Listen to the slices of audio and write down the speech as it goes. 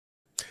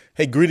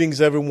Hey, greetings,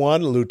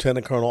 everyone.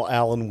 Lieutenant Colonel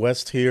Alan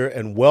West here,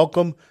 and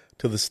welcome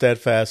to the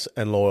Steadfast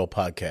and Loyal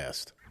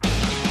podcast.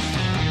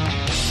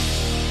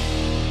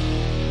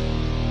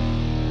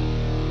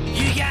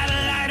 You gotta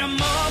light 'em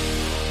up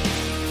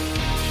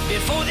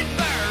before they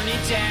burn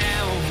it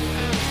down.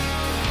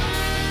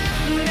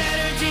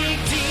 Better dig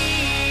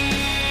deep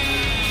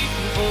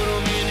and put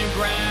 'em in the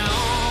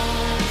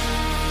ground.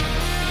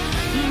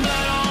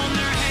 Blood on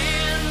their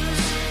hands,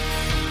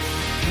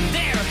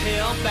 they're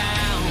hellbound.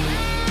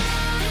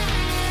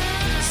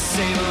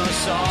 Save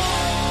us all.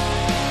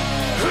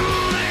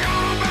 Ooh, they're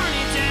gonna burn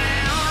it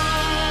down.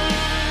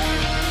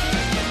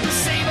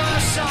 Save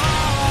us all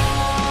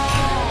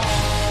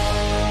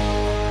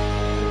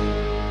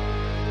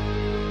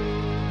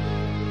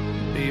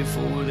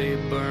before they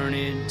burn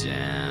it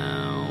down.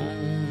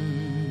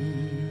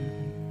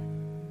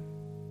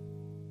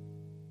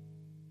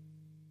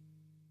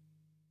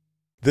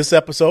 This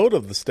episode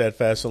of the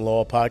Steadfast and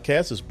Loyal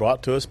podcast is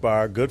brought to us by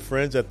our good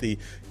friends at the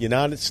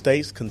United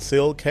States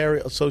Concealed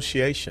Carry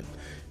Association.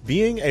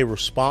 Being a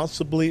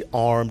responsibly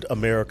armed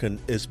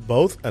American is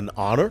both an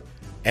honor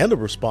and a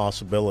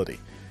responsibility.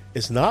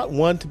 It's not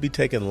one to be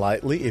taken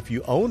lightly. If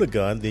you own a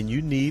gun, then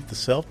you need the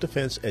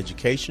self-defense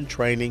education,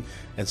 training,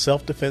 and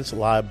self-defense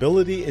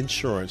liability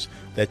insurance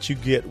that you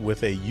get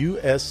with a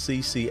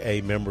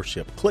USCCA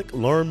membership. Click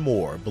Learn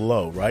More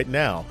below right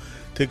now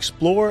to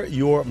explore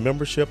your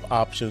membership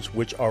options,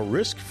 which are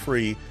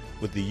risk-free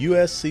with the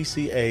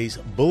USCCA's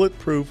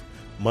bulletproof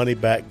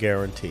money-back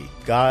guarantee.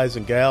 Guys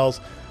and gals,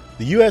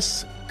 the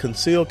U.S.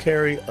 Concealed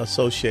Carry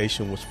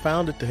Association was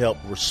founded to help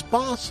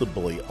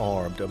responsibly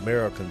armed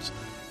Americans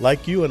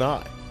like you and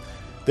I.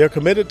 They're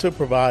committed to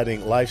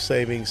providing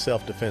life-saving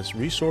self-defense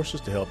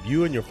resources to help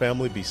you and your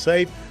family be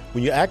safe.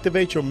 When you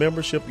activate your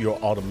membership, you'll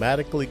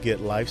automatically get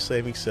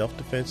life-saving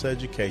self-defense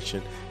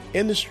education,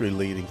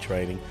 industry-leading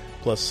training,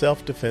 plus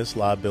self-defense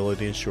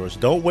liability insurance.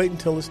 Don't wait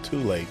until it's too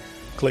late.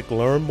 Click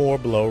Learn More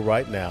below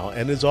right now.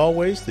 And as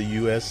always, the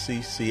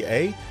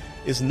USCCA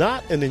is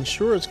not an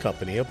insurance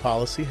company. A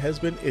policy has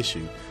been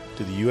issued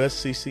to the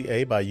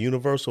USCCA by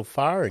Universal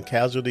Fire and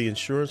Casualty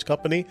Insurance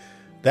Company.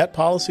 That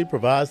policy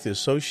provides the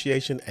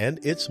association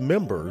and its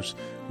members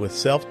with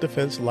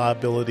self-defense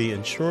liability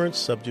insurance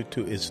subject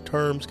to its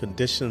terms,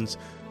 conditions,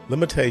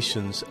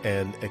 limitations,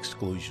 and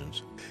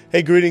exclusions.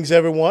 Hey, greetings,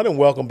 everyone, and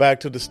welcome back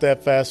to the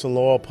Steadfast and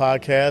Loyal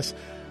podcast.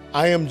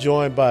 I am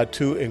joined by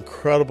two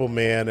incredible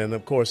men, and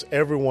of course,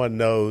 everyone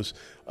knows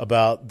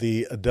about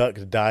the Duck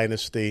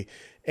Dynasty.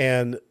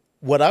 And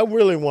what I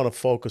really want to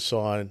focus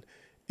on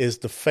is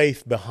the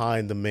faith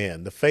behind the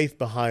men, the faith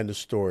behind the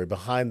story,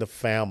 behind the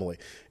family,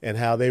 and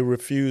how they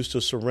refuse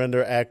to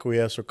surrender,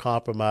 acquiesce, or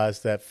compromise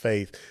that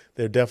faith.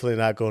 They're definitely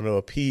not going to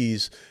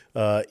appease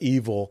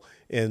evil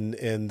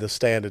in the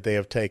stand that they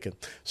have taken.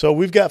 So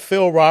we've got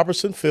Phil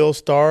Robertson. Phil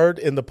starred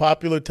in the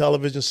popular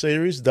television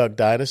series Duck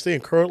Dynasty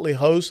and currently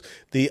hosts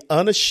the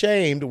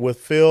Unashamed with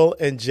Phil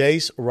and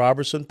Jace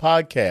Robertson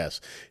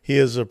podcast. He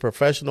is a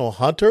professional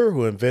hunter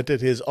who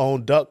invented his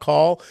own duck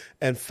call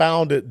and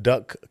founded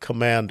Duck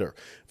Commander.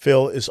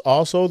 Phil is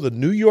also the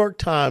New York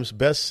Times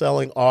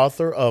best-selling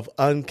author of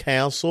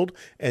Uncanceled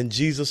and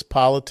Jesus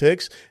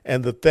Politics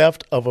and the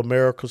Theft of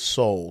America's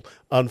Soul,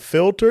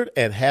 Unfiltered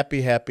and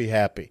Happy, Happy,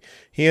 Happy.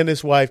 He and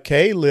his wife,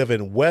 Kay, live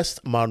in West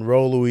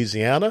Monroe,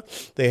 Louisiana.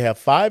 They have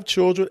 5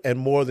 children and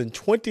more than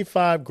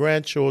 25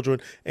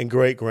 grandchildren and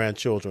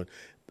great-grandchildren.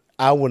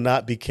 I will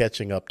not be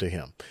catching up to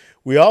him.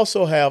 We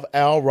also have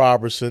Al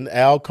Robertson.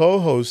 Al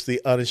co-hosts the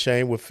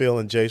Unashamed with Phil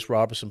and Jace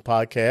Robertson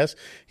podcast.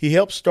 He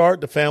helped start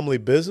the family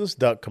business,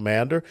 Duck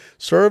Commander,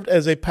 served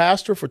as a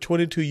pastor for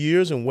 22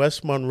 years in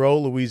West Monroe,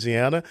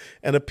 Louisiana,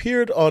 and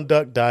appeared on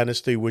Duck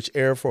Dynasty, which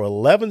aired for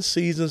 11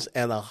 seasons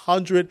and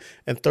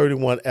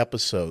 131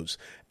 episodes.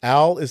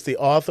 Al is the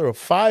author of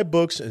 5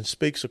 books and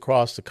speaks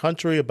across the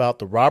country about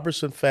the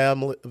Robertson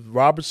family,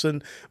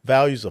 Robertson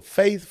values of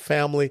faith,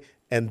 family,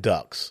 and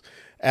ducks.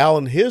 Al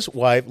and his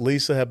wife,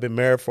 Lisa, have been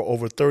married for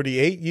over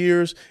 38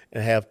 years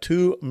and have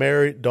 2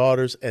 married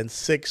daughters and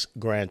 6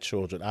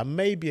 grandchildren. I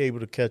may be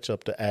able to catch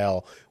up to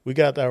Al. We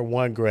got our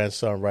 1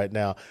 grandson right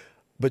now,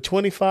 but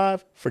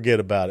 25, forget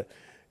about it.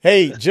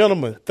 Hey,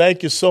 gentlemen,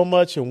 thank you so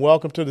much and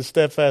welcome to the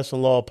Steadfast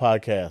and Loyal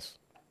podcast.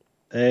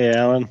 Hey,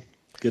 Alan.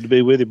 Good to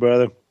be with you,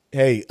 brother.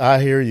 Hey, I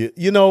hear you.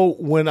 You know,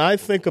 when I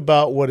think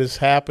about what is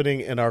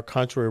happening in our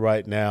country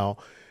right now,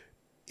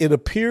 it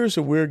appears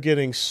that we're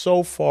getting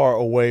so far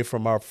away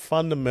from our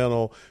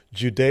fundamental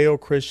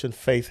Judeo-Christian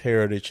faith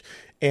heritage.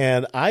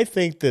 And I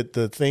think that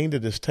the thing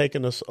that has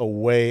taken us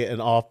away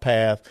and off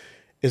path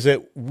is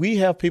that we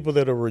have people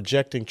that are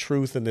rejecting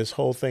truth in this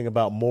whole thing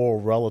about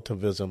moral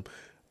relativism.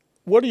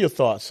 What are your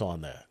thoughts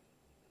on that?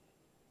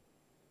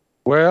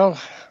 Well,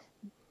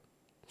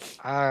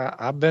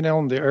 I've been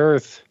on the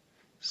earth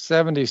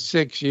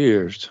 76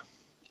 years.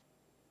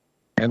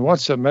 And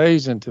what's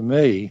amazing to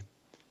me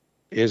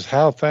is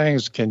how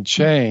things can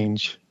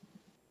change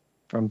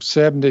from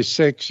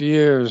 76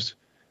 years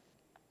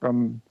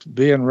from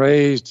being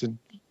raised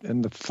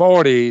in the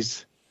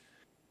 40s,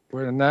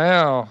 where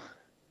now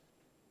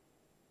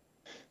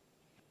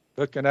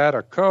looking at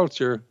our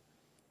culture,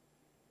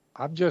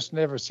 I've just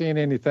never seen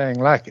anything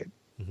like it.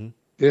 Mm-hmm.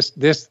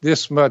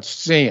 This much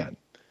sin.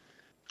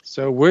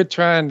 So we're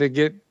trying to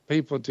get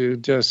people to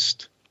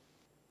just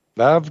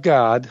love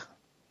God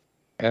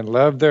and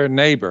love their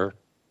neighbor.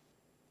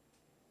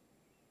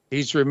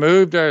 He's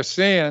removed our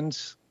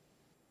sins.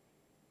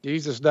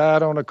 Jesus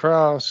died on the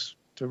cross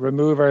to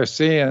remove our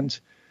sins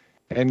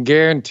and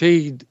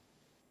guaranteed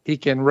he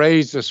can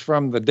raise us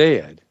from the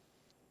dead.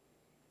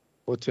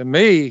 Well, to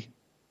me,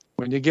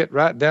 when you get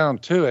right down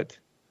to it,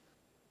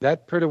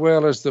 that pretty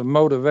well is the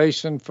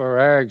motivation for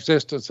our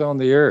existence on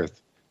the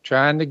earth,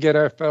 trying to get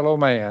our fellow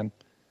man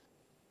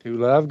to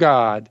love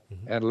God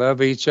and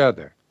love each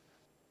other.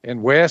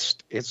 In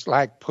West, it's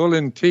like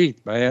pulling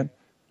teeth, man.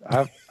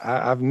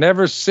 I've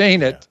never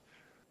seen it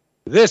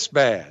this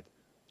bad.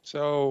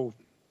 So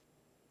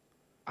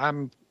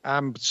I'm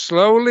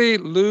slowly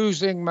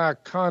losing my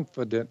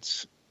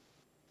confidence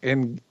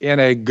in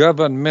a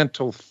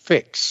governmental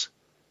fix.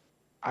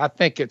 I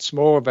think it's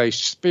more of a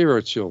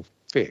spiritual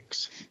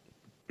fix.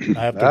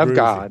 Love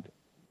God,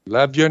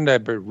 love your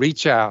neighbor,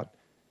 reach out.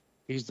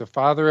 He's the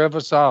Father of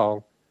us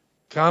all.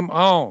 Come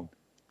on.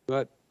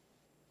 But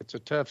it's a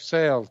tough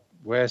sell,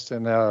 West,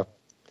 and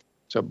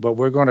but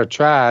we're going to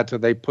try till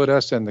they put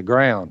us in the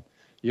ground.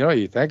 You know,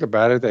 you think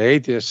about it, the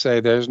atheists say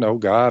there's no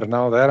God and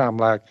all that. I'm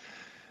like,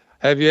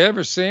 have you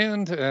ever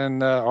sinned,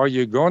 and are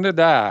you going to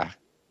die?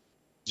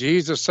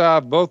 Jesus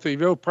solved both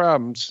of your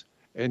problems,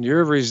 and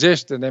you're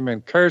resisting him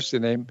and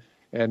cursing him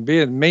and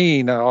being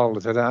mean all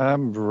the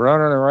time,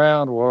 running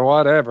around or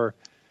whatever.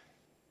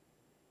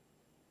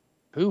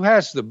 Who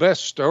has the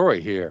best story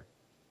here?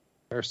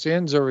 Our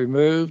sins are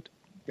removed.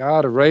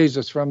 God will raise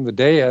us from the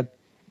dead.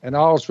 And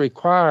all's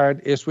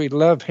required is we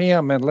love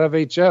him and love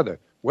each other.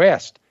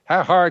 West,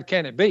 how hard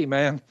can it be,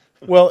 man?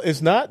 Well,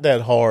 it's not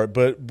that hard,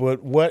 but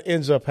what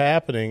ends up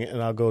happening,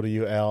 and I'll go to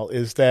you, Al,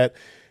 is that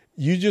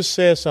you just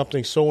said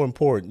something so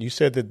important. You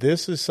said that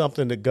this is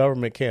something that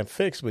government can't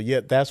fix, but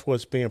yet that's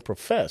what's being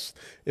professed,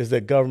 is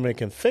that government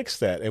can fix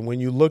that. And when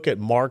you look at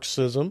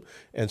Marxism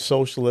and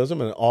socialism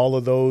and all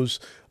of those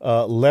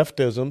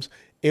leftisms,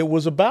 it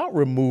was about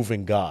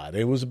removing God.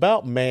 It was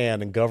about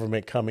man and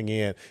government coming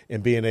in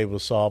and being able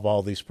to solve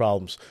all these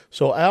problems.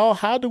 So, Al,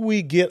 how do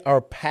we get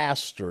our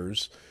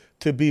pastors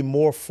to be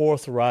more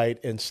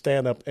forthright and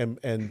stand up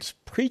and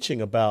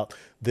preaching about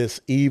this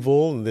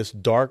evil and this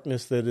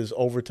darkness that is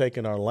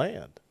overtaking our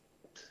land?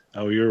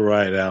 Oh, you're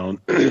right,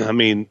 Alan. I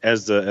mean,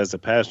 as a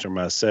pastor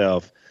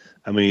myself,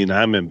 I mean,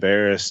 I'm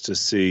embarrassed to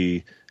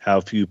see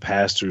how few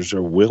pastors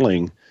are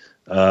willing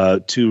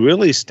to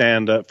really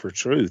stand up for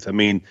truth. I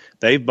mean,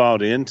 they've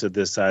bought into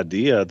this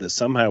idea that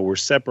somehow we're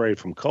separated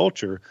from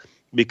culture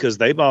because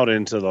they bought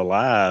into the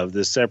lie of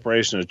this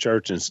separation of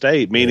church and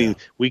state, meaning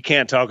we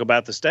can't talk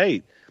about the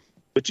state.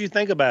 But you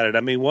think about it. I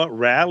mean, what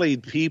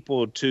rallied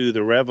people to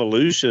the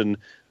revolution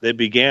that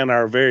began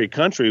our very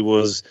country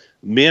was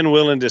men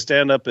willing to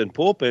stand up in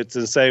pulpits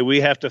and say we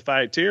have to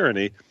fight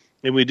tyranny.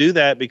 And we do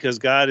that because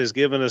God has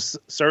given us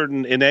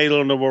certain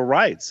inalienable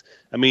rights.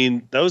 I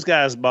mean, those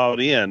guys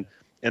bought in,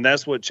 and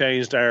that's what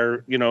changed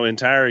our,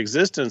 entire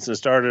existence and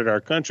started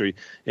our country.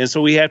 And so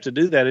we have to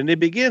do that. And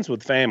it begins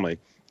with family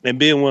and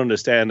being willing to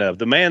stand up.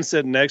 The man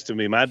sitting next to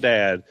me, my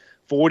dad,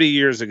 40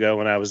 years ago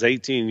when I was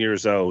 18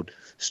 years old,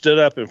 stood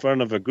up in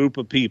front of a group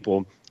of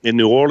people in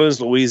New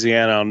Orleans,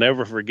 Louisiana. I'll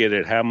never forget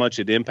it, how much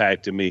it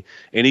impacted me.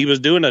 And he was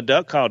doing a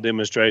duck call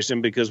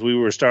demonstration because we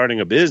were starting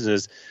a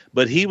business,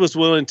 but he was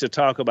willing to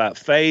talk about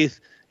faith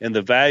and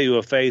the value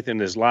of faith in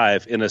his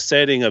life in a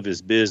setting of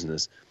his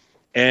business.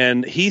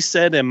 And he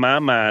set in my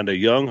mind, a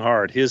young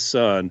heart, his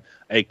son,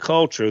 a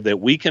culture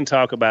that we can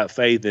talk about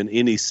faith in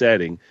any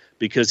setting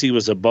because he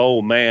was a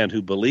bold man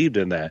who believed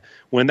in that.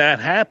 When that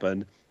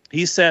happened,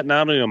 he set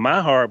not only in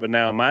my heart, but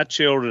now in my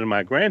children and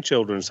my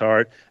grandchildren's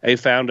heart, a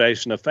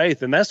foundation of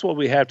faith. And that's what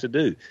we have to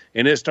do.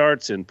 And it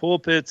starts in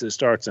pulpits. It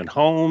starts in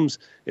homes.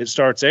 It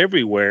starts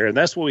everywhere. And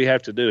that's what we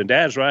have to do. And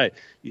Dad's right.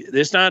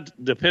 It's not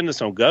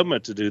dependence on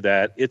government to do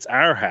that. It's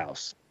our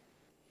house.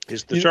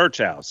 It's the church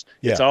house.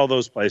 It's all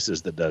those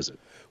places that does it.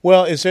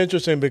 Well, it's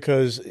interesting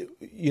because,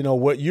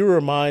 what you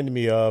remind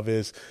me of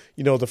is,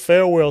 the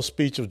farewell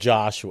speech of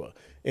Joshua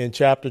in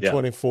chapter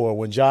 24,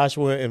 when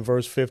Joshua in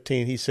verse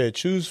 15, he said,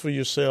 "Choose for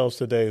yourselves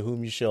today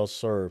whom you shall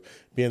serve,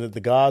 being it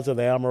the gods of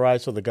the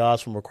Amorites or the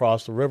gods from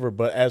across the river.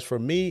 But as for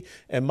me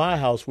and my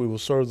house, we will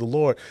serve the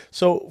Lord."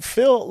 So,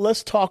 Phil,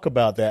 let's talk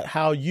about that,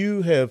 how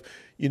you have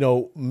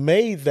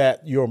made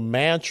that your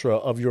mantra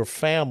of your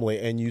family,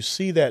 and you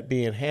see that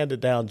being handed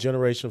down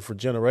generation for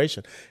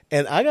generation.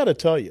 And I got to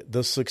tell you,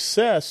 the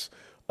success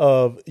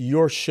of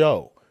your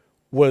show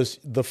was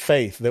the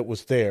faith that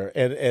was there.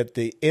 And at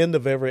the end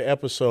of every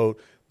episode,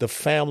 the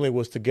family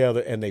was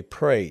together and they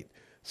prayed.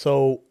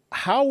 So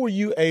how were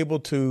you able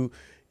to,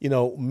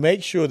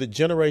 make sure that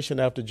generation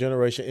after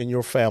generation in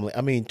your family,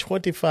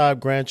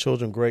 25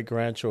 grandchildren,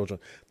 great-grandchildren,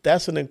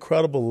 that's an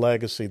incredible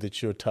legacy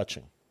that you're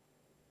touching?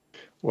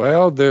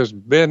 Well, there's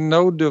been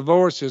no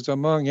divorces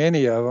among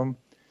any of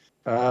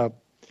them.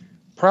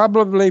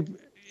 Probably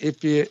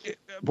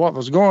what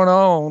was going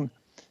on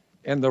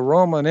in the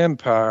Roman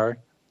Empire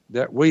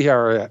that we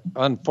are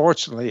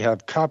unfortunately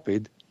have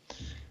copied,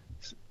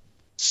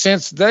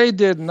 since they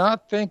did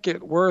not think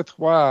it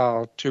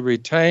worthwhile to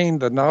retain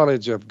the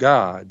knowledge of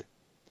God,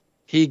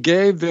 he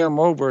gave them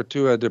over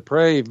to a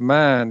depraved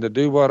mind to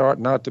do what ought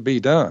not to be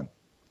done.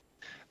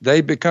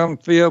 They become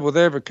filled with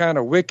every kind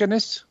of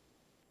wickedness.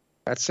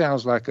 That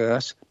sounds like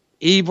us.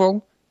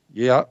 Evil.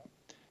 Yep.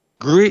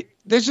 Greed.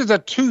 This is a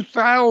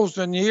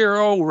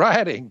 2,000-year-old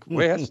writing,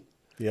 Wes.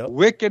 Yep.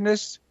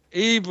 Wickedness,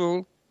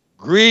 evil,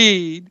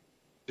 greed,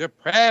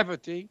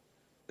 depravity.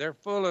 They're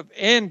full of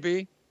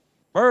envy,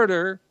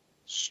 murder,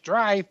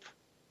 strife,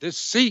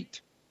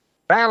 deceit,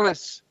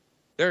 malice.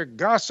 They're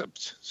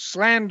gossips,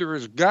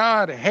 slanderers,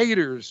 God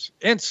haters,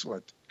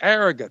 insolent,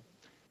 arrogant,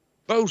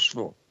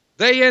 boastful.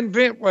 They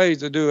invent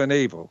ways of doing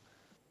evil.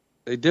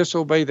 They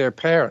disobey their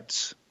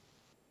parents.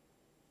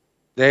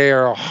 They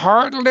are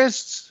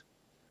heartless.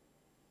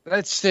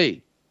 Let's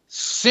see.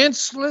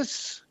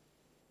 Senseless,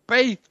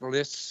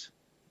 faithless,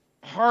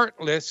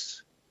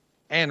 heartless,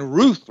 and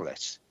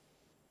ruthless.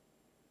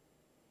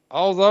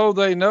 Although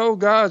they know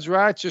God's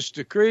righteous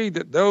decree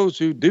that those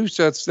who do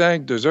such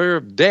things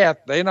deserve death,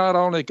 they not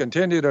only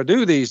continue to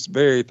do these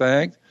very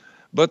things,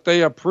 but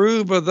they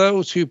approve of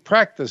those who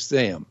practice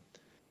them.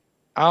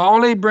 I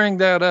only bring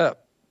that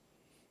up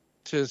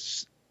to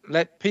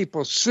let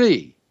people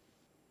see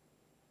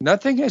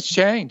nothing has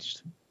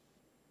changed.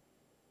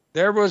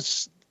 That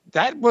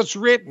was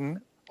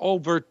written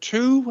over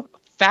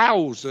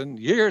 2,000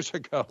 years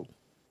ago.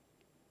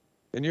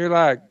 And you're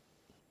like,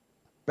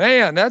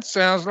 man, that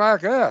sounds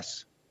like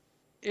us.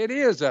 It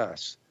is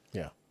us.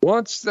 Yeah.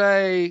 Once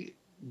they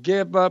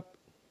give up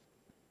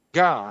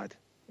God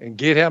and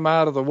get him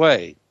out of the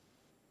way,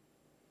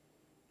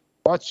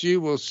 what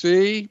you will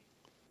see,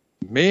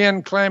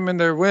 men claiming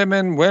they're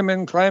women,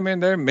 women claiming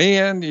they're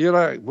men. You're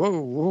like,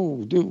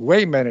 whoa,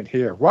 wait a minute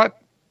here.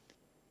 What?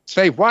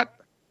 Say what?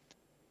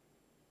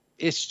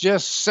 It's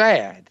just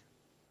sad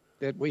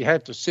that we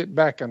have to sit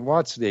back and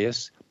watch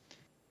this.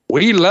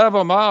 We love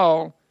them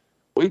all.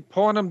 We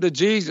point them to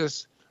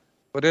Jesus.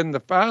 But in the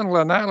final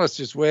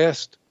analysis,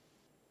 West,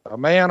 a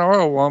man or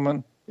a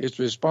woman is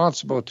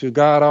responsible to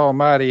God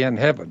Almighty in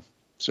heaven.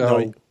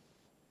 So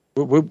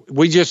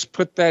we just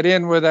put that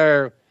in with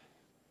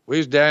we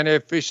was down there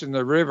fishing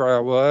the river I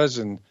was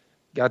and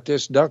got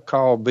this duck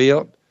call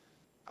built.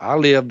 I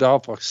lived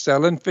off of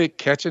selling fish,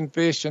 catching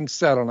fish and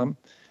selling them,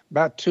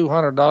 about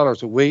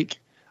 $200 a week.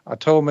 I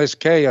told Miss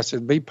Kay, I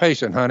said, be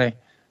patient, honey.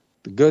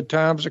 The good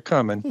times are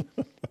coming.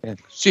 And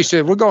she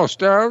said, we're going to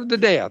starve to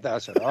death. I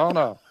said, oh,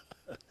 no.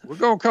 We're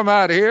going to come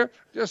out of here.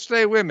 Just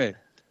stay with me.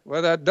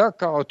 Well, that duck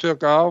call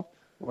took off.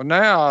 Well,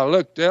 now I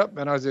looked up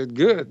and I said,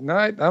 good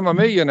night. I'm a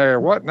millionaire.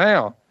 What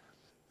now?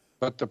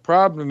 But the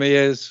problem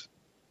is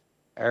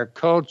our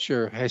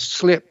culture has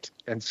slipped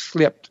and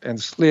slipped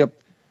and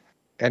slipped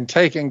and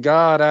taken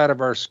God out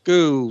of our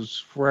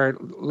schools where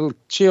little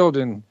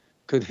children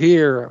could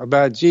hear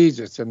about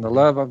Jesus and the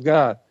love of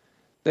God.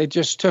 They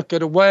just took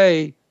it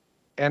away,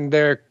 and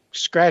they're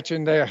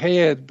scratching their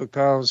head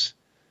because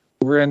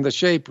we're in the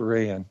shape we're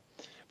in.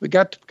 We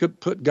got to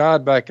put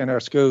God back in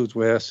our schools,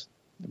 Wes.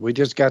 We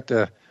just got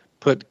to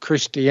put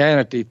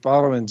Christianity,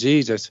 following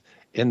Jesus,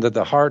 into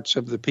the hearts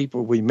of the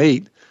people we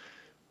meet.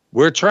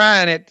 We're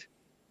trying it.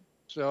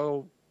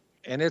 So,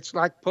 and it's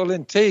like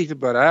pulling teeth,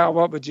 but Al,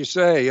 what would you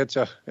say? It's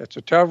a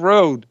tough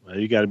road. Well,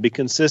 you got to be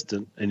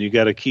consistent, and you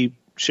got to keep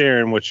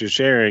sharing what you're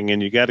sharing,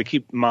 and you got to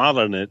keep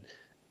modeling it,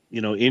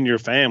 in your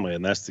family.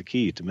 And that's the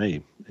key to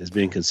me, is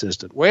being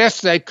consistent.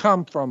 Wes, they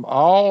come from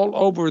all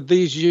over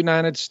these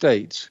United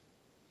States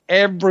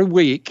every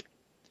week.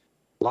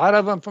 A lot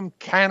of them from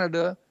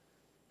Canada.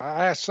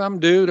 I asked some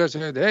dude, I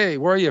said, hey,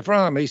 where are you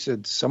from? He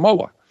said,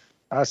 Samoa.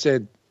 I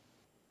said,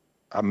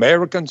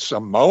 American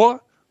Samoa?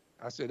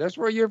 I said, that's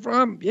where you're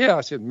from? Yeah.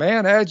 I said,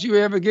 man, how'd you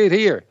ever get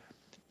here?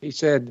 He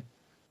said,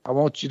 I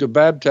want you to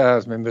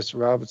baptize me, Mr.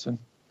 Robertson.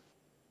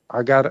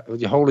 I got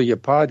a hold of your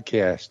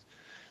podcast.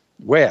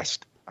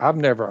 West, I've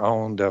never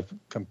owned a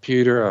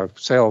computer or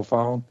cell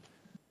phone,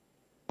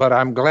 but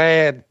I'm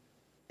glad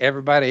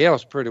everybody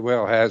else pretty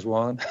well has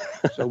one,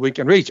 so we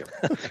can reach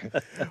them.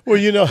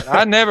 Well,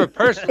 I never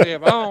personally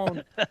have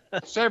owned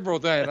several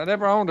things. I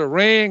never owned a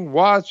ring,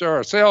 watch, or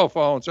a cell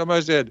phone.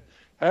 Somebody said,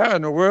 how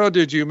in the world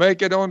did you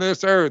make it on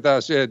this earth? I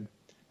said,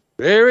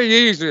 very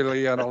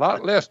easily and a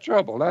lot less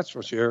trouble, that's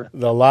for sure.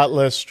 A lot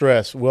less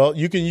stress. Well,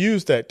 you can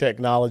use that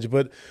technology,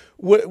 but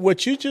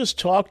what you just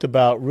talked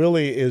about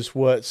really is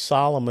what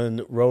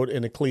Solomon wrote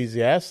in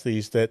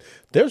Ecclesiastes, that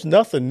there's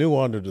nothing new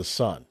under the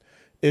sun.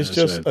 It's That's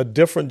just right. A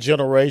different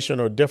generation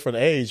or different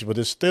age, but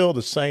it's still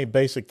the same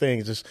basic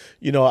things. It's,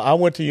 I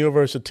went to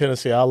University of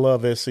Tennessee. I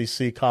love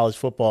SEC college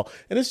football,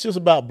 and it's just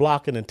about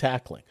blocking and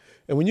tackling.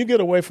 And when you get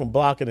away from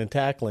blocking and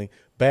tackling,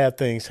 bad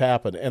things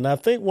happen. And I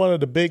think one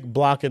of the big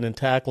blocking and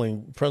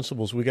tackling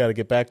principles we got to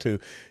get back to,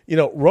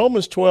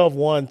 Romans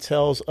 12:1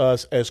 tells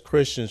us as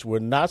Christians we're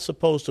not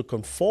supposed to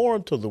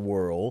conform to the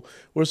world.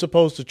 We're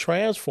supposed to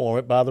transform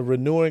it by the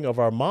renewing of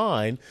our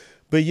mind.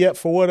 But yet,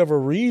 for whatever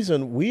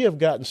reason, we have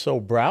gotten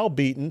so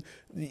browbeaten,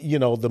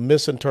 the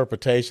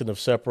misinterpretation of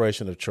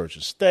separation of church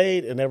and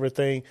state and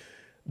everything,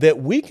 that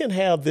we can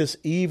have this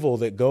evil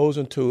that goes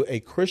into a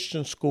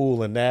Christian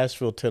school in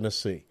Nashville,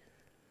 Tennessee,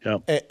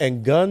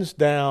 and guns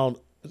down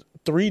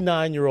 3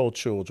 9-year-old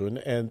children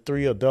and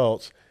 3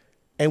 adults,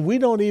 and we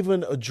don't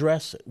even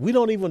address it. We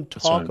don't even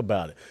talk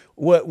about it.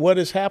 What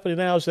is happening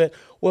now is that,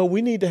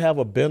 we need to have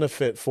a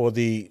benefit for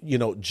the,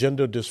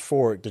 gender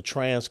dysphoric, the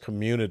trans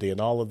community and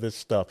all of this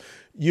stuff.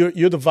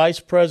 You're the vice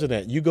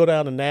president. You go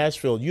down to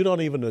Nashville. You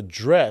don't even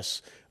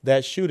address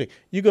that shooting.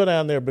 You go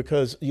down there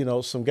because,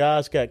 some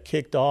guys got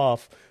kicked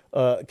out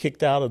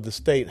of the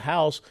state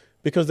house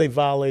because they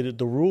violated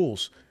the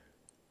rules.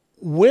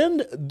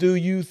 When do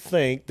you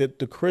think that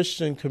the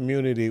Christian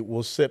community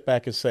will sit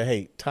back and say,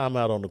 hey, time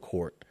out on the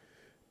court?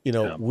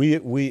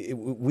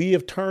 We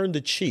have turned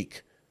the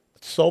cheek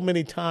so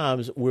many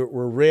times. We're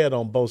red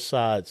on both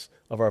sides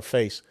of our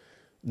face.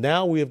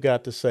 Now we have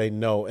got to say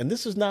no. And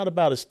this is not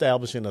about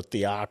establishing a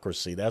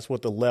theocracy. That's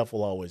what the left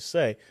will always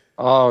say.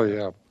 Oh,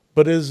 yeah.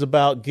 But it is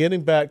about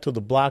getting back to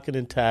the blocking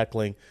and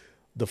tackling,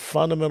 the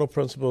fundamental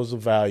principles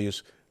and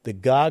values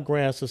that God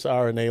grants us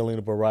our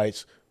inalienable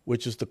rights,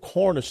 which is the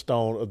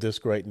cornerstone of this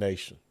great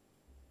nation.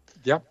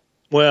 Yep.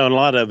 Well, a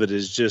lot of it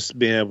is just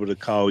being able to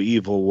call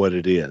evil what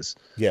it is.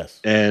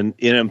 Yes. And,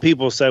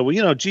 people say,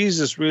 well,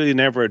 Jesus really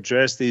never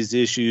addressed these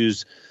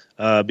issues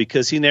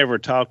because he never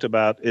talked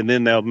about, and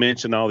then they'll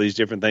mention all these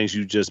different things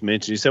you just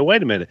mentioned. You say,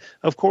 wait a minute.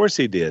 Of course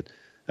he did.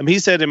 He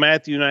said in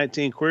Matthew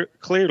 19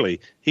 clearly,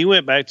 he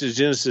went back to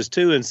Genesis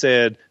 2 and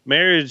said,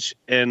 marriage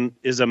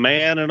is a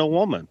man and a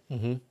woman.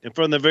 Mm-hmm. And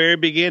from the very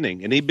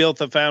beginning, and he built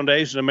the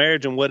foundation of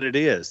marriage and what it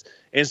is.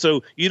 And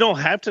so you don't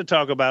have to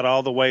talk about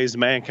all the ways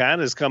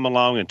mankind has come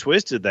along and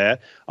twisted that.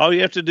 All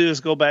you have to do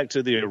is go back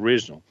to the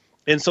original.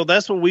 And so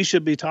that's what we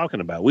should be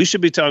talking about. We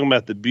should be talking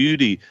about the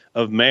beauty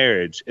of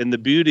marriage and the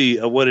beauty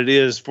of what it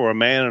is for a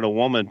man and a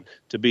woman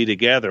to be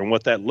together and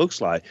what that looks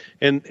like.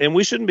 And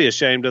we shouldn't be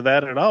ashamed of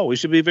that at all. We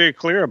should be very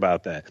clear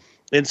about that.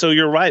 And so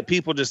you're right.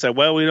 People just say,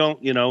 well, we don't,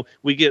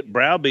 we get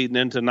browbeaten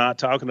into not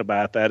talking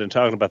about that and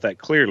talking about that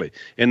clearly.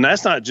 And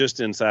that's not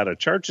just inside of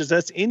churches.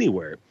 That's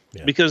anywhere.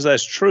 Yeah. Because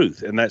that's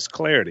truth and that's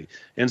clarity.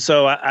 And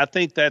so I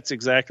think that's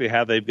exactly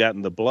how they've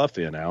gotten the bluff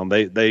in, Alan.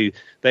 They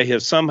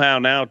have somehow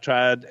now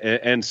tried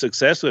and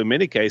successfully in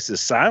many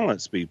cases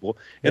silence people.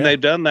 And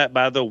they've done that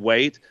by the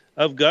weight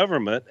of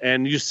government.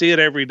 And you see it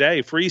every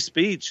day. Free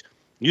speech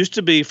used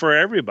to be for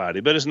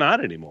everybody, but it's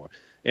not anymore.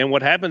 And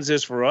what happens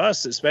is for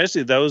us,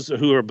 especially those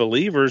who are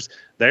believers,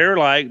 they're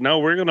like, no,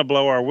 we're going to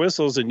blow our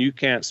whistles and you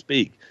can't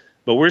speak.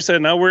 But we're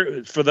saying,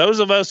 no, for those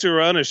of us who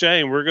are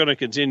unashamed, we're going to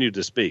continue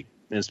to speak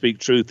and speak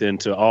truth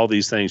into all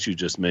these things you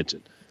just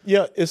mentioned.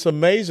 Yeah, it's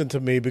amazing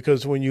to me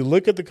because when you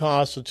look at the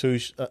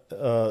Constitution,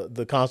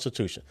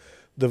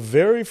 the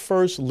very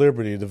first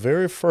liberty, the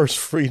very first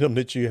freedom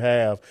that you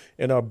have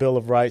in our Bill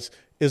of Rights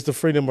is the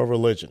freedom of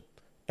religion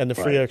and the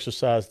free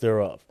exercise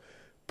thereof.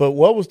 But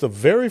what was the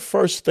very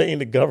first thing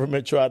the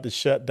government tried to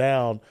shut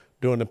down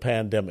during the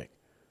pandemic?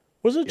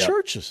 Was it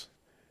churches?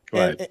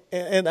 Right.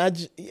 And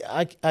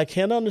I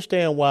can't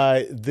understand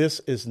why this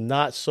is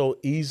not so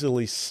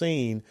easily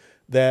seen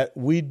that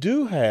we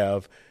do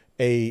have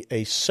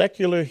a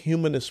secular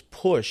humanist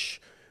push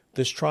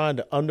that's trying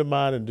to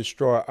undermine and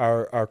destroy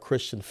our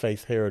Christian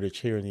faith heritage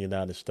here in the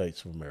United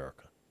States of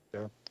America.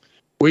 Yeah.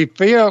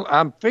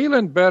 I'm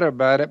feeling better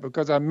about it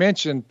because I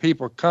mentioned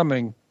people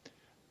coming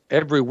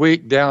every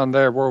week down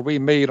there where we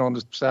meet on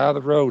the side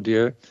of the road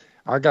here.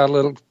 I got a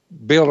little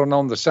building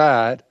on the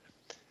side,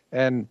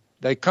 and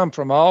they come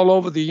from all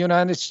over the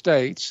United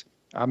States.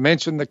 I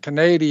mentioned the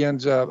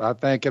Canadians, I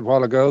think a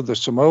while ago, the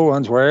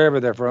Samoans, wherever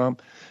they're from.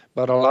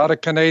 But a lot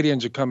of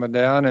Canadians are coming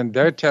down, and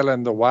they're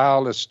telling the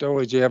wildest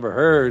stories you ever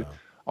heard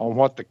on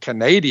what the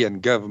Canadian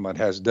government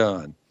has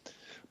done.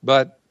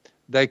 But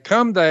they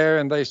come there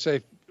and they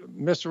say,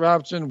 Mr.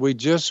 Robertson, we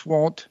just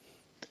want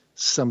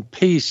some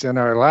peace in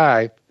our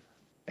life,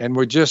 and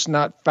we're just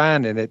not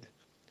finding it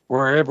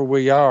wherever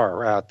we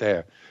are out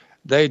there.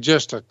 They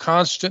just a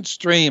constant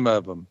stream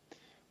of them.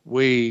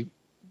 We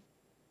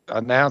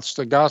announce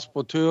the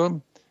gospel to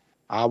them.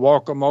 I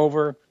walk them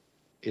over.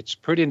 It's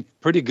pretty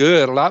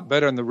good, a lot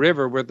better than the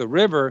river. With the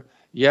river,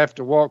 you have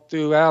to walk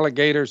through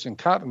alligators and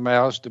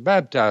cottonmouths to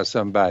baptize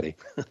somebody,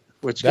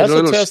 which that's gets a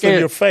little test scary. Of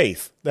your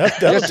faith.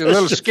 That's a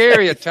little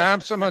scary at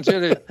times. Someone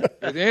said,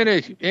 "Are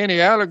there any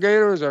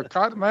alligators or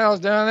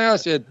cottonmouths down there?" I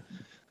said,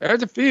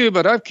 "There's a few,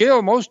 but I've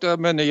killed most of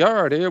them in the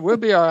yard here. We'll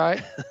be all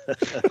right."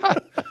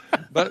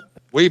 But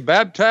we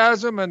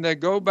baptize them, and they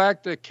go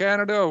back to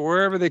Canada or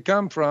wherever they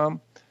come from.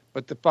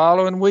 But the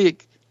following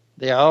week,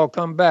 they all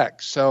come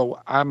back.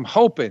 So I'm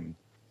hoping.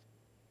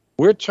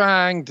 We're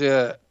trying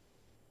to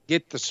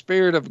get the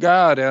Spirit of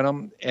God in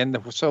them, and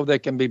so they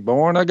can be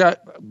born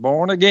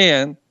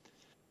again,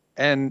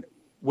 and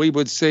we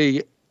would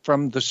see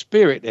from the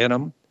Spirit in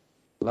them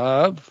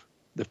love.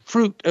 The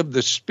fruit of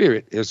the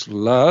Spirit is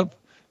love,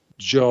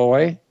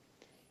 joy,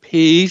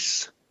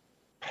 peace,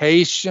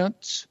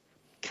 patience,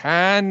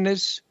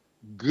 kindness,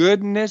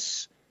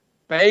 goodness,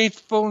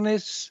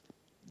 faithfulness,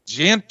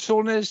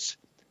 gentleness,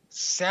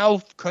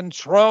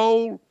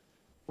 self-control.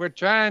 We're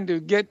trying to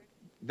get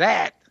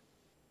that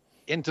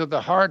into the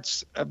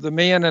hearts of the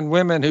men and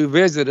women who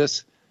visit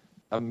us.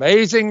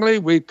 Amazingly,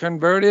 we've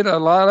converted a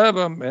lot of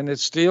them, and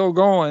it's still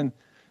going.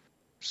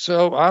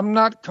 So I'm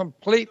not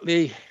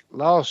completely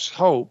lost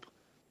hope.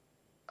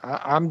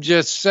 I'm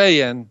just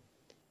saying,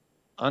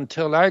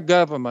 until our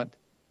government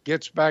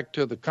gets back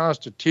to the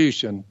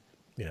Constitution,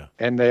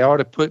 and they ought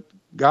to put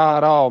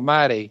God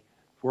Almighty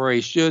where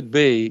he should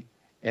be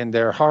in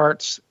their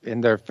hearts,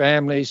 in their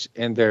families,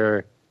 in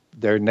their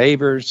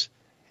neighbors,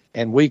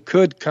 and we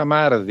could come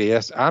out of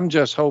this. I'm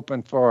just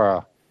hoping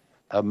for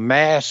a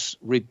mass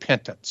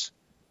repentance.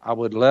 I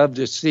would love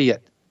to see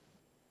it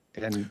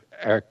and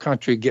our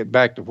country get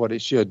back to what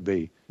it should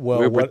be.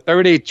 Well, we're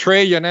 30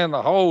 trillion in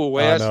the hole,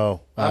 Wes.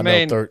 I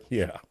mean,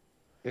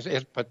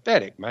 it's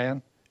pathetic,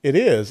 man. It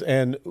is.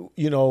 And,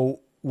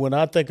 when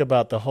I think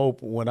about the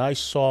hope, when I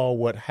saw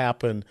what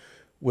happened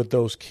with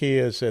those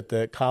kids at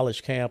the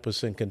college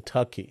campus in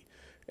Kentucky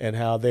and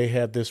how they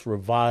had this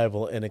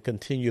revival and it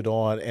continued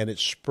on and it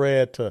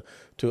spread to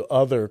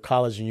other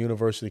college and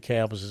university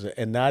campuses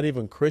and not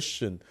even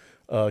Christian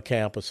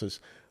campuses.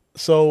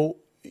 So,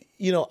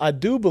 I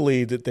do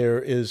believe that there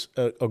is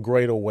a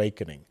great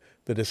awakening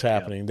that is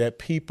happening, that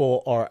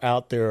people are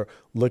out there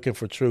looking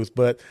for truth.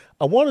 But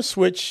I want to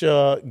switch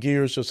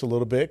gears just a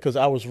little bit because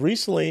I was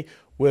recently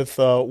with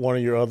one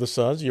of your other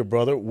sons, your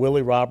brother,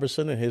 Willie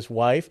Robertson, and his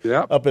wife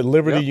up at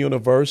Liberty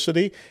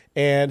University.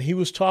 And he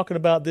was talking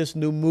about this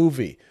new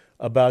movie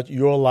about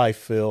your life,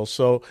 Phil.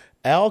 So,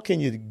 Al, can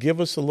you give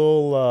us a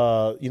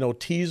little,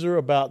 teaser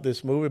about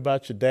this movie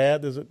about your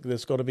dad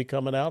that's going to be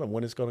coming out and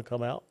when it's going to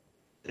come out?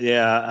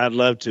 Yeah, I'd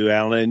love to,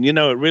 Alan. And,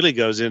 it really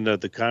goes into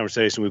the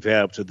conversation we've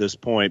had up to this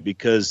point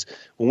because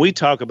when we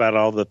talk about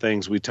all the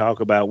things we talk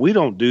about, we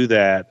don't do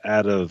that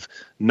out of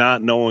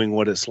not knowing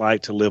what it's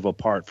like to live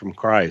apart from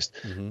Christ.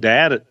 Mm-hmm.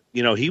 Dad,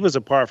 he was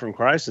apart from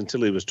Christ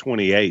until he was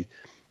 28.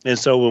 And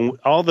so when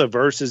all the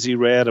verses he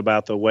read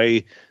about the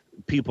way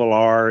people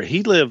are,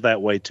 he lived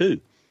that way too.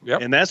 Yep.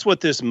 And that's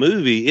what this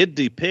movie, it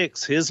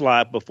depicts his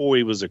life before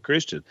he was a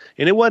Christian.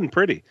 And it wasn't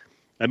pretty.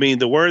 I mean,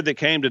 the word that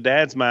came to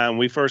Dad's mind when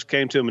we first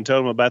came to him and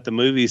told him about the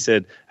movie, he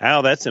said,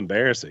 Al, that's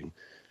embarrassing,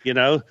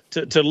 to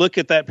look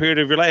at that period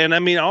of your life. And I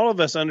mean, all of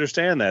us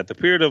understand that. The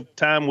period of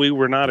time we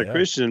were not a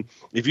Christian,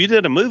 if you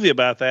did a movie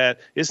about that,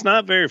 it's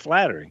not very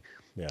flattering,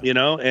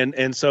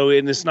 and so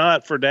it's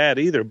not for Dad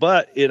either.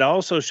 But it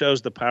also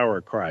shows the power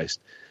of Christ.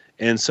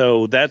 And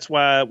so that's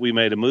why we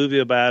made a movie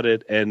about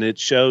it, and it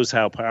shows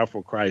how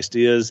powerful Christ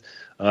is.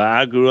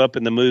 I grew up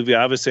in the movie.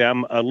 Obviously,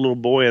 I'm a little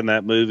boy in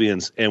that movie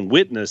and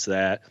witnessed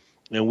that.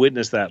 And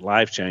witness that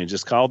life change.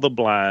 It's called The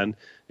Blind,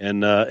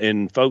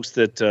 and folks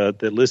that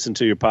listen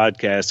to your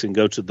podcast can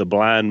go to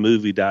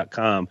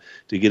theblindmovie.com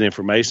to get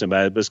information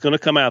about it. But it's going to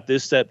come out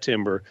this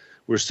September.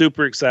 We're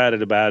super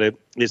excited about it.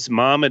 It's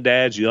Mom and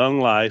Dad's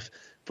young life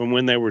from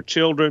when they were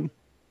children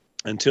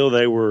until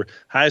they were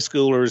high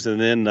schoolers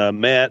and then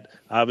met,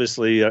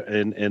 obviously,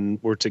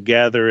 and were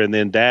together, and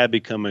then Dad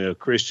becoming a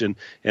Christian,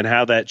 and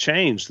how that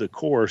changed the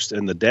course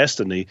and the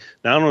destiny,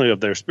 not only of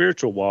their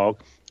spiritual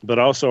walk, but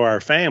also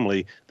our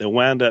family that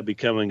wound up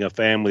becoming a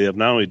family of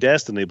not only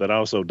destiny, but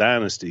also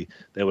dynasty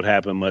that would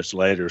happen much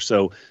later.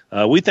 So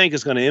we think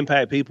it's going to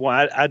impact people.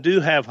 I do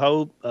have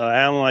hope,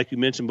 Alan, like you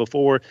mentioned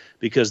before,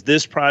 because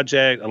this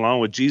project, along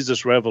with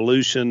Jesus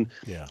Revolution,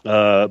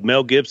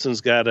 Mel Gibson's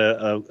got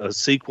a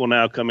sequel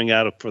now coming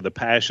out for The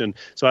Passion.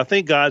 So I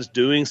think God's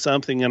doing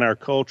something in our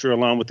culture,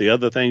 along with the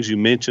other things you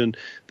mentioned,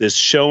 that's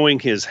showing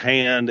his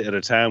hand at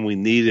a time we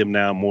need him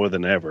now more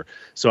than ever.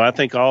 So I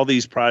think all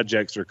these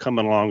projects are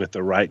coming along at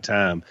the right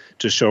time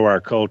to show our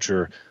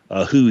culture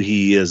who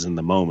he is in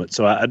the moment.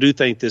 So I do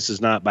think this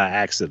is not by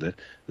accident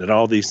that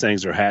all these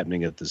things are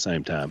happening at the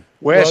same time.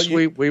 Wes,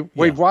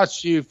 we've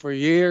watched you for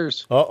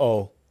years.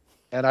 And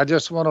I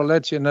just want to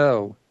let you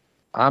know,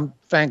 I'm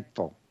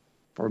thankful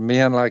for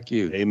men like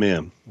you.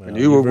 Amen. And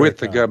you were with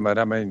the government.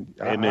 I mean,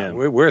 amen.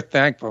 We're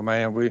thankful,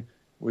 man. We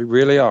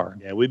really are.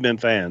 Yeah, we've been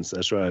fans.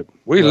 That's right.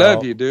 We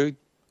love you, dude.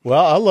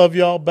 Well, I love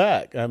y'all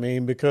back. I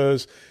mean,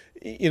 because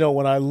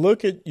when I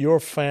look at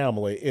your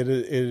family, it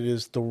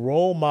is the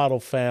role model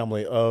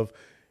family of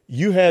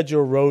you had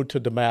your road to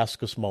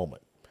Damascus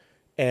moment,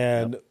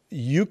 and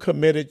you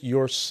committed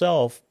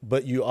yourself,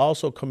 but you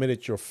also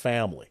committed your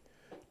family,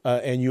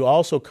 and you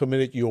also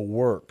committed your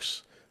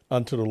works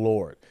unto the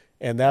Lord,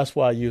 and that's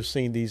why you've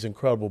seen these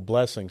incredible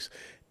blessings.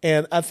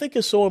 And I think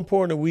it's so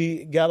important that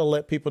we got to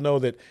let people know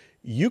that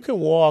you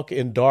can walk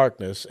in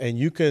darkness and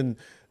you can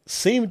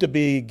seem to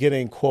be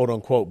getting quote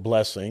unquote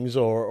blessings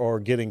or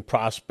getting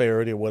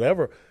prosperity or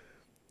whatever.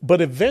 But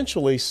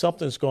eventually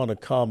something's going to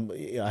come.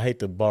 I hate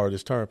to borrow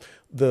this term.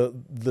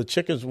 The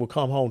chickens will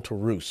come home to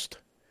roost.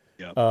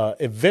 Yep.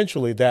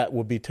 Eventually that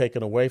will be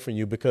taken away from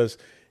you because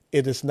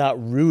it is not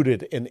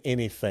rooted in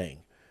anything.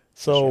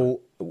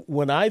 So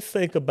when I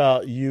think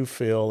about you,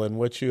 Phil, and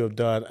what you have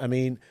done, I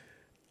mean,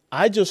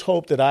 I just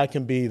hope that I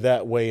can be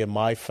that way in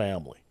my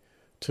family.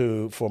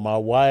 for my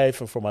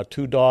wife and for my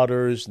 2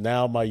 daughters,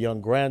 now my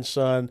young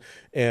grandson,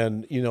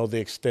 and, the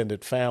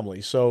extended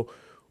family. So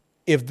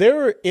if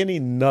there are any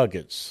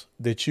nuggets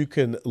that you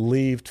can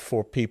leave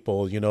for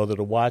people, that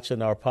are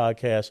watching our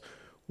podcast,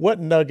 what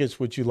nuggets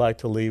would you like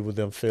to leave with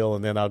them, Phil?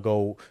 And then I'll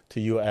go to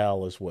you,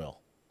 Al, as well.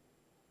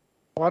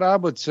 What I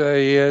would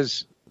say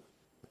is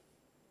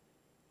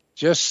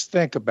just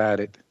think about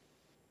it.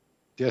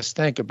 Just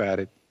think about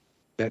it.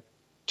 That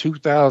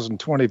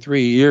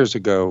 2023 years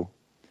ago,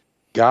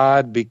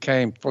 God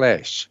became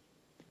flesh.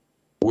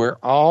 We're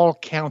all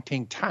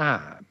counting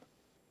time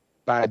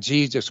by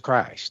Jesus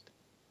Christ.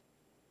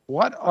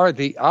 What are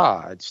the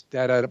odds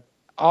that out of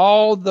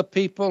all the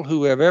people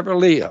who have ever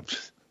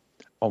lived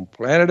on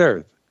planet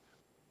Earth,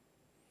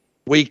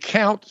 we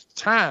count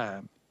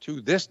time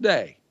to this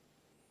day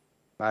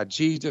by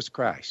Jesus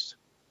Christ?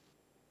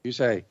 You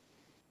say,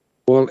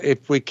 well,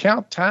 if we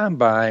count time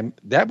by him,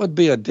 that would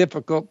be a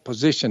difficult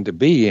position to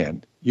be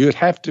in. You'd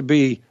have to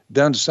be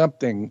done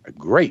something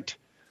great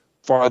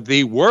for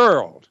the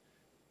world.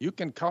 You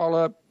can call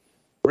up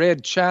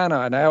Red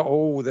China and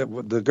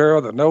the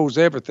girl that knows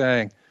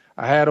everything.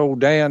 I had old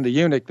Dan, the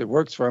eunuch that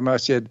works for him. I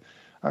said,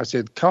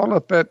 call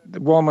up that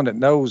woman that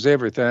knows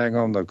everything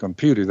on the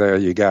computer there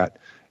you got,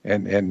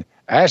 and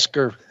ask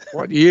her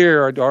what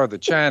year are the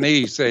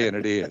Chinese saying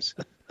it is.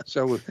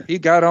 So he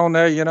got on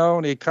there,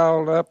 and he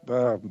called up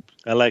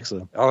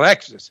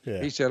Alexis.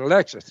 Yeah. He said,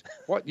 Alexis,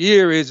 what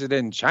year is it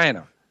in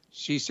China?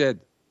 She said,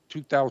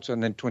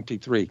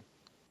 2023.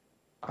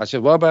 I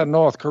said, what about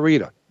North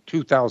Korea?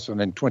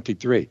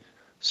 2023.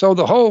 So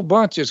the whole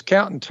bunch is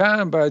counting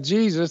time by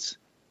Jesus.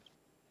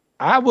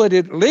 I would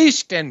at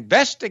least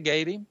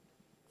investigate him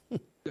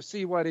to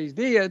see what he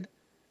did.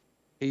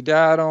 He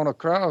died on a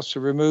cross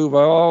to remove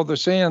all the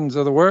sins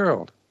of the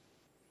world.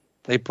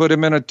 They put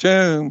him in a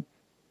tomb.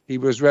 He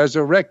was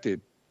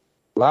resurrected.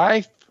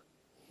 Life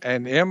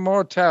and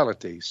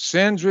immortality.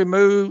 Sins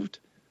removed.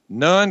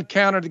 None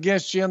counted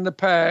against you in the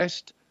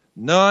past.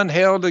 None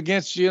held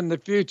against you in the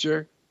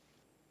future.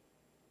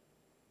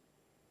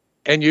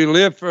 And you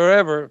live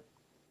forever.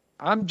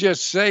 I'm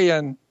just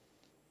saying,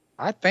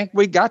 I think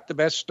we got the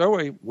best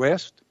story,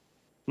 West.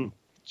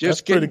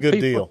 That's a pretty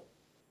good deal.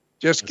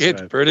 Just get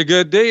a pretty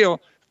good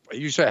deal.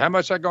 You say, how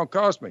much is that going to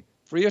cost me?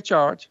 Free of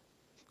charge.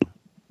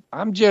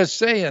 I'm just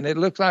saying, it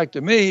looks like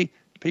to me,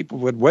 people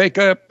would wake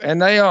up,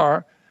 and they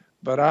are,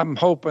 but I'm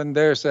hoping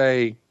there's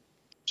a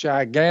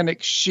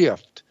gigantic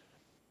shift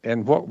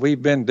in what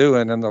we've been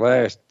doing in the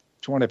last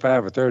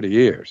 25 or 30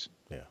 years.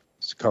 Yeah.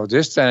 Because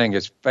this thing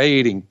is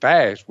fading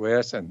fast,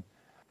 Wes, and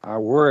I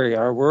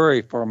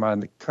worry for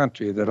my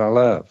country that I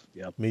love.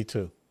 Yep. Me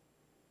too.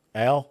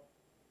 Al?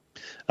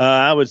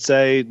 I would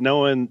say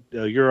knowing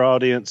your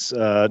audience,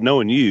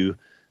 knowing you,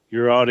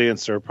 your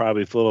audience are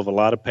probably full of a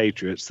lot of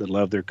patriots that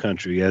love their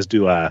country, as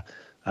do I.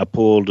 I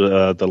pulled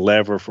the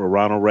lever for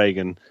Ronald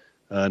Reagan,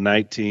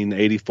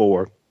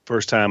 1984,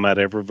 first time I'd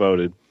ever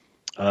voted,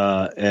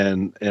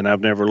 and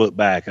I've never looked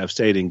back. I've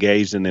stayed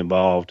engaged and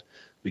involved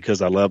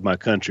because I love my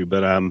country,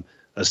 but I'm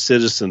a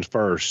citizen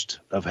first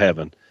of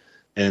heaven.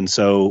 And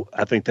so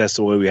I think that's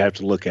the way we have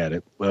to look at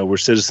it. Well, we're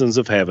citizens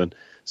of heaven,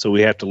 so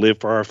we have to live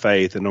for our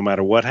faith, and no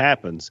matter what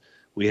happens,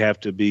 we have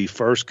to be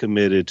first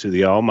committed to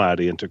the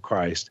Almighty and to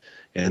Christ,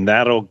 and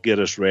that'll get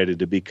us ready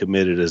to be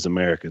committed as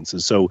Americans.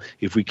 And so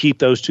if we keep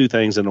those two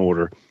things in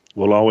order,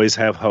 we'll always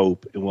have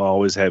hope and we'll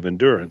always have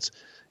endurance.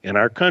 And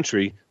our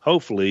country,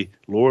 hopefully,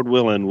 Lord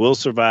willing, will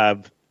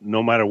survive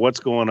no matter what's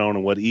going on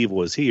and what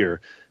evil is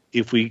here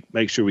if we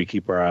make sure we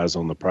keep our eyes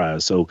on the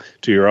prize. So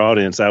to your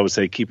audience, I would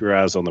say keep your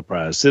eyes on the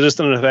prize.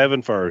 Citizen of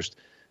heaven first,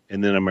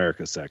 and then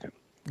America second.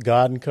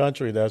 God and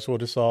country, that's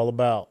what it's all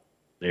about.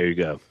 There you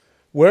go.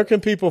 Where can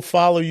people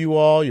follow you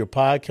all, your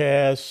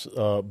podcasts,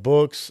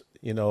 books,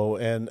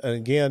 and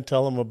again,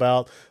 tell them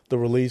about the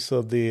release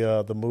of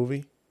the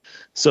movie?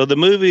 So the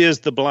movie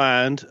is The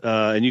Blind,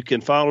 and you can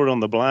follow it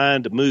on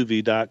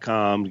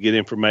theblindmovie.com to get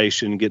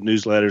information, get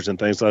newsletters and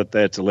things like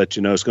that to let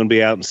you know. It's going to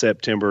be out in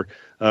September.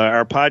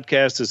 Our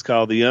podcast is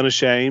called The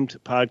Unashamed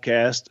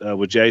Podcast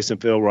with Jason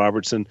Phil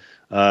Robertson,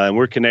 and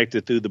we're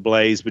connected through The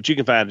Blaze, but you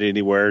can find it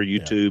anywhere,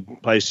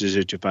 YouTube, places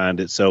that you find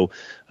it. So,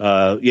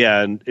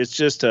 and it's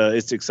just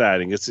it's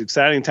exciting. It's an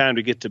exciting time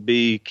to get to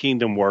be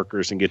kingdom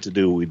workers and get to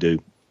do what we do.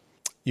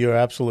 You're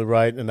absolutely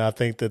right, and I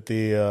think that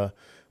the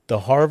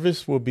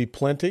harvest will be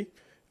plenty.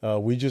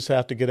 We just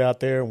have to get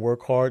out there and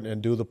work hard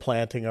and do the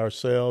planting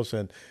ourselves.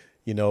 And,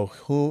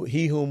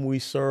 whom we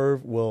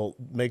serve will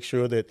make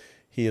sure that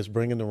he is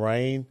bringing the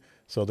rain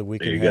so that we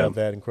can have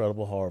that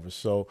incredible harvest.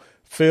 So,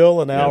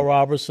 Phil and Al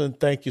Robertson,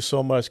 thank you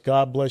so much.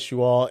 God bless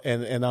you all.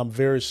 And I'm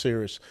very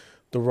serious.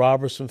 The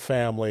Robertson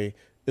family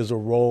is a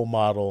role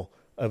model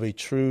of a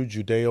true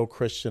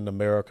Judeo-Christian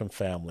American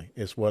family.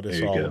 It's what it's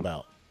all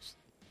about.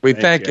 We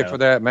thank you for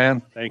that,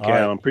 man. Thank you,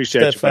 Alan.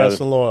 Appreciate you, brother.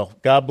 Steadfast and loyal.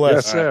 God bless.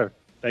 Yes, sir. Right.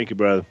 Thank you,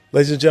 brother.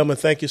 Ladies and gentlemen,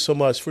 thank you so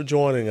much for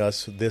joining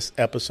us this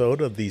episode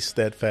of the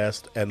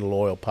Steadfast and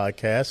Loyal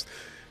podcast.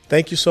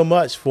 Thank you so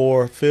much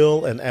for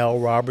Phil and Al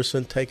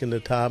Robertson taking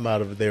the time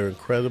out of their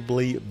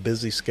incredibly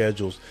busy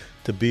schedules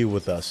to be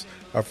with us.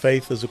 Our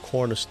faith is a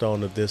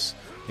cornerstone of this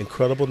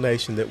incredible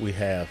nation that we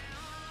have,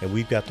 and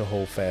we've got to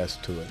hold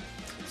fast to it.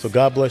 So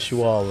God bless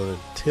you all, and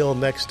until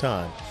next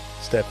time,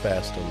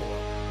 steadfast in the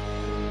Lord.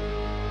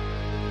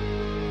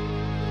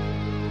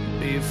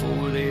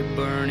 Before they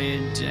burn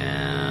it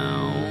down.